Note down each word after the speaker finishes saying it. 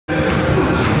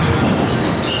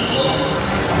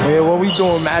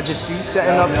doing, Majesty?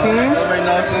 Setting up teams? Right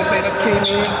now, setting up teams.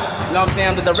 You know what I'm saying?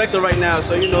 I'm the director right now,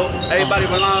 so you know, everybody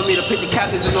rely on me to pick the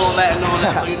captains and all that.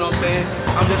 So you know what I'm saying?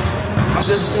 I'm just, you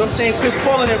know what I'm saying? Chris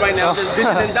Paul in it right now. I'm just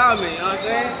dishing and diamond, you know what I'm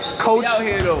saying? Coach, out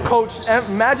here, though. Coach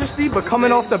Majesty, but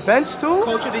coming off the bench too?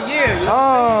 Coach of the year, you know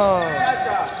what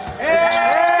I'm saying?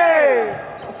 Hey!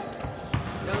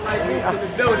 Young Light Boots in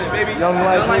the building, baby. Young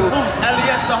Light Boots,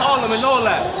 LES to Harlem and all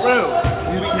that. Real.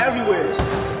 We everywhere.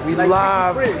 We like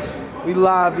live. We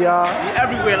live, y'all. We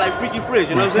everywhere like Freaky Fridge,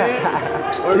 you know what I'm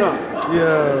saying? Word up.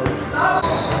 Yeah.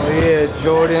 Oh yeah,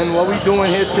 Jordan. What we doing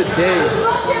here today? We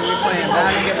playing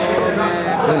basketball, man.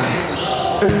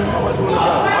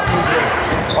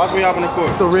 Watch me hop in the court.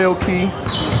 It's the real key.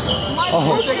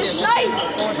 Oh. It's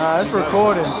nice. Nah, it's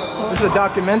recording. It's a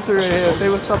documentary here. Say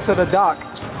what's up to the doc.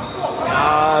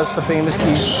 Ah, it's the famous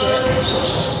key.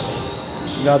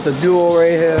 You got the duo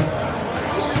right here.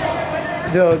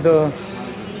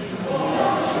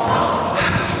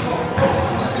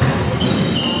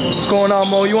 What's going on,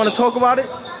 Mo? You want to talk about it?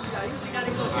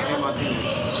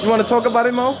 You want to talk about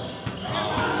it, Mo?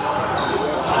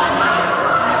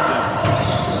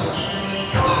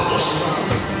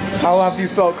 How have you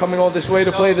felt coming all this way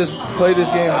to play this game? I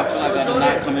feel like I did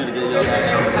not come here to get your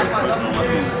guys.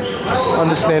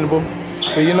 Understandable.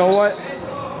 But you know what?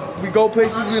 We go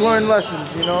places, we learn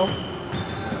lessons, you know?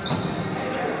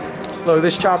 Look,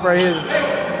 this chop right here.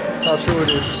 That's how true it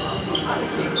is.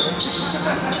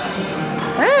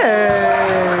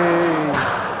 Hey!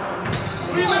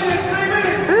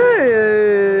 Hey!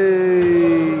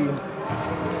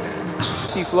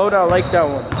 Float, I like that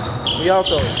one. We out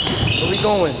though. Where we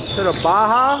going? To the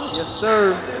Baja? Yes,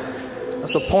 sir.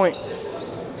 That's a point.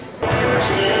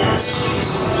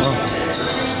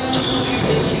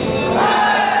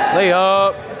 Lay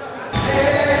up.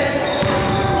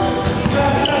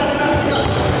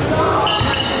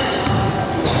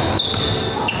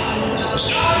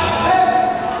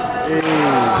 Hey,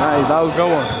 nice. That was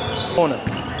going. Corner.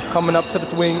 Coming up to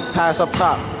the wing. Pass up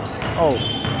top. Oh,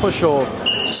 push off.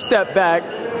 Step back.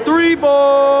 3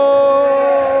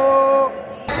 ball.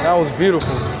 That was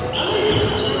beautiful.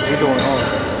 We're doing home.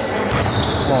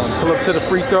 Come on. Pull up to the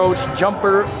free throws.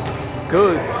 Jumper.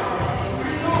 Good.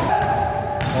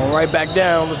 All right, back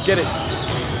down. Let's get it.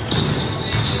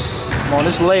 Come on,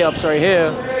 this layups right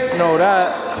here. You know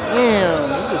that. Damn,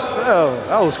 he just fell.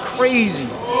 That was crazy.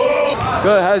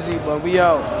 Good, Hezzy, but we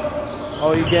out.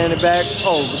 Oh, you getting it back?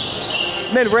 Oh,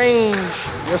 mid-range.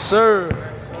 Yes, sir.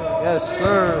 Yes,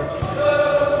 sir.